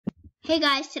Hey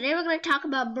guys, today we're going to talk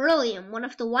about beryllium, one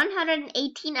of the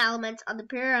 118 elements on the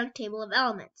periodic table of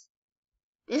elements.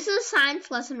 This is a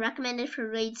science lesson recommended for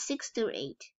grades 6 through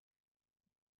 8.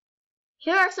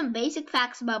 Here are some basic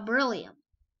facts about beryllium.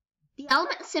 The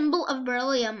element symbol of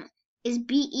beryllium is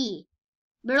Be.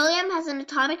 Beryllium has an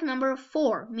atomic number of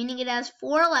 4, meaning it has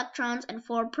 4 electrons and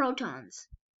 4 protons.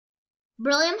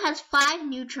 Beryllium has 5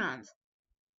 neutrons.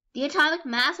 The atomic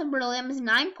mass of beryllium is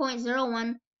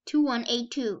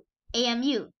 9.012182.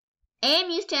 AMU.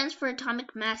 AMU stands for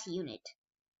atomic mass unit.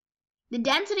 The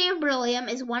density of beryllium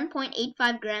is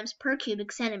 1.85 grams per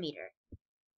cubic centimeter.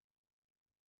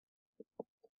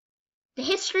 The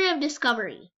history of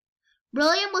discovery.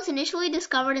 Beryllium was initially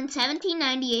discovered in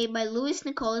 1798 by Louis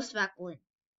Nicholas Vauquelin.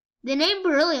 The name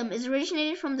beryllium is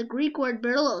originated from the Greek word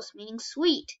beryllos, meaning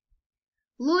sweet.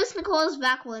 Louis Nicholas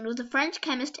Vauquelin was a French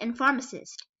chemist and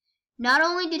pharmacist. Not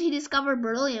only did he discover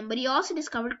beryllium, but he also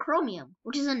discovered chromium,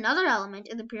 which is another element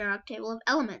in the periodic table of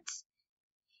elements.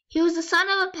 He was the son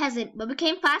of a peasant, but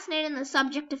became fascinated in the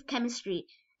subject of chemistry,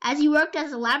 as he worked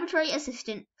as a laboratory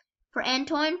assistant for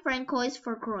Antoine Francois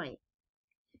Fourcroy.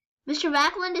 Mr.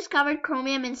 Vauquelin discovered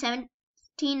chromium in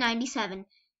 1797,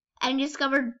 and he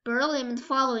discovered beryllium in the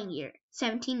following year,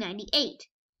 1798.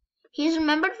 He is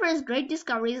remembered for his great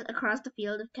discoveries across the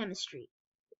field of chemistry.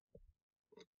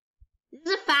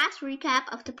 This is a fast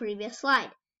recap of the previous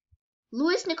slide.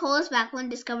 Louis Nicholas Vauquelin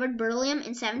discovered beryllium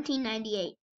in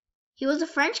 1798. He was a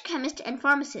French chemist and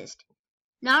pharmacist.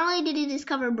 Not only did he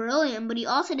discover beryllium, but he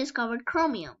also discovered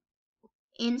chromium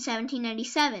in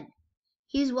 1797.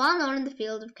 He is well known in the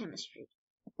field of chemistry.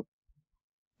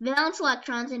 Valence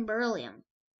electrons in beryllium.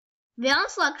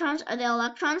 Valence electrons are the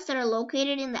electrons that are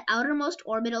located in the outermost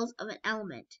orbitals of an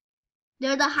element. They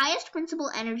are the highest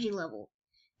principal energy level.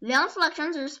 Valence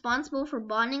electrons are responsible for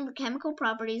bonding the chemical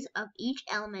properties of each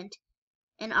element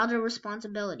and other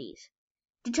responsibilities.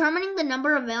 Determining the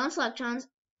number of valence electrons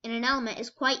in an element is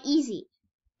quite easy.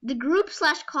 The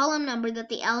group/column number that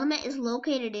the element is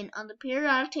located in on the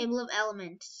periodic table of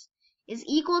elements is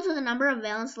equal to the number of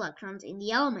valence electrons in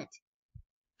the element.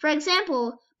 For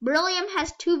example, beryllium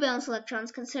has 2 valence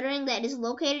electrons considering that it is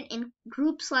located in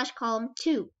group/column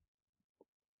 2.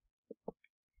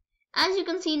 As you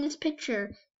can see in this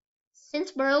picture,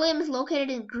 since beryllium is located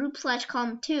in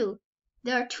group/column 2,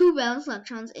 there are 2 valence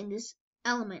electrons in this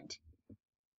element.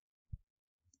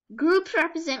 Groups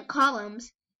represent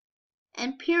columns,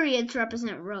 and periods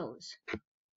represent rows.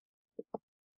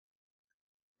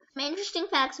 Some interesting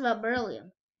facts about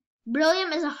beryllium.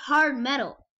 Beryllium is a hard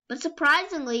metal, but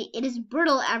surprisingly, it is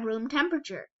brittle at room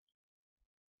temperature.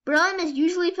 Beryllium is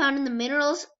usually found in the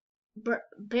minerals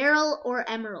beryl or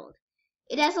emerald.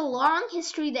 It has a long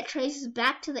history that traces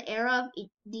back to the era of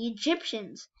the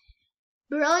Egyptians.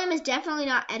 Beryllium is definitely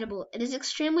not edible. It is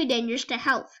extremely dangerous to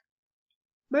health.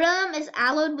 Beryllium is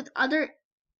alloyed with other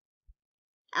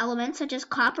elements such as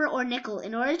copper or nickel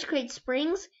in order to create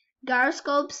springs,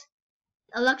 gyroscopes,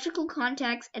 electrical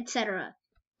contacts, etc.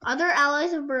 Other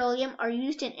alloys of beryllium are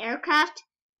used in aircraft,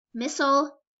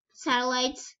 missile,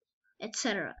 satellites,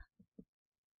 etc.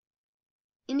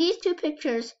 In these two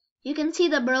pictures, you can see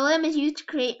that beryllium is used to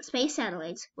create space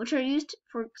satellites, which are used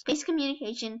for space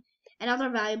communication and other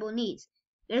valuable needs.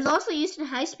 It is also used in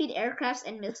high-speed aircrafts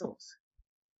and missiles.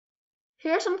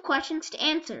 Here are some questions to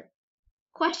answer.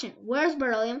 Question: where is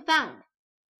beryllium found?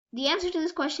 The answer to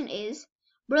this question is,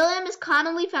 beryllium is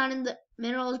commonly found in the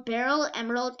minerals beryl,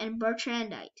 emerald, and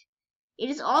bertrandite.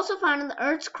 It is also found in the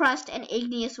Earth's crust and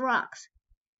igneous rocks.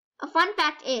 A fun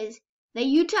fact is that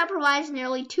Utah provides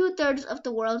nearly 2/3 of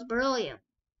the world's beryllium.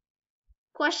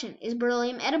 Question: is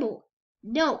beryllium edible?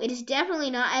 No, it is definitely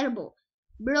not edible.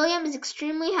 Beryllium is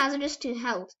extremely hazardous to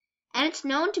health, and it's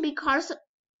known to be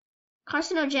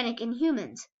carcinogenic in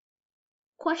humans.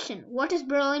 Question: what does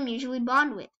beryllium usually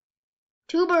bond with?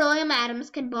 2 beryllium atoms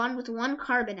can bond with 1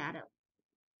 carbon atom.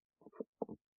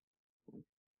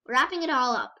 Wrapping it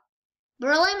all up,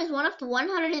 beryllium is one of the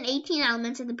 118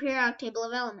 elements in the periodic table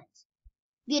of elements.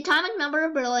 The atomic number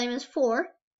of beryllium is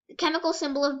 4, the chemical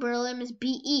symbol of beryllium is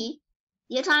Be,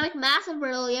 the atomic mass of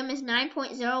beryllium is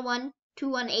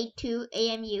 9.012182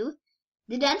 AMU,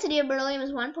 the density of beryllium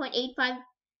is 1.85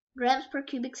 grams per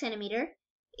cubic centimeter.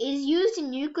 It is used in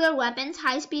nuclear weapons,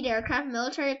 high-speed aircraft,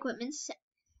 military equipment,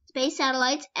 space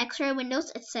satellites, X-ray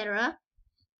windows, etc.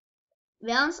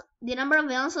 The number of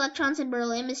valence electrons in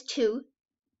beryllium is 2.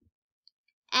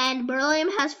 And beryllium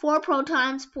has 4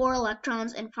 protons, 4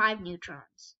 electrons, and 5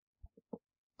 neutrons.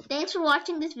 Thanks for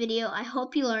watching this video. I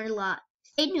hope you learned a lot.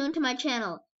 Stay tuned to my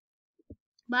channel.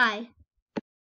 Bye.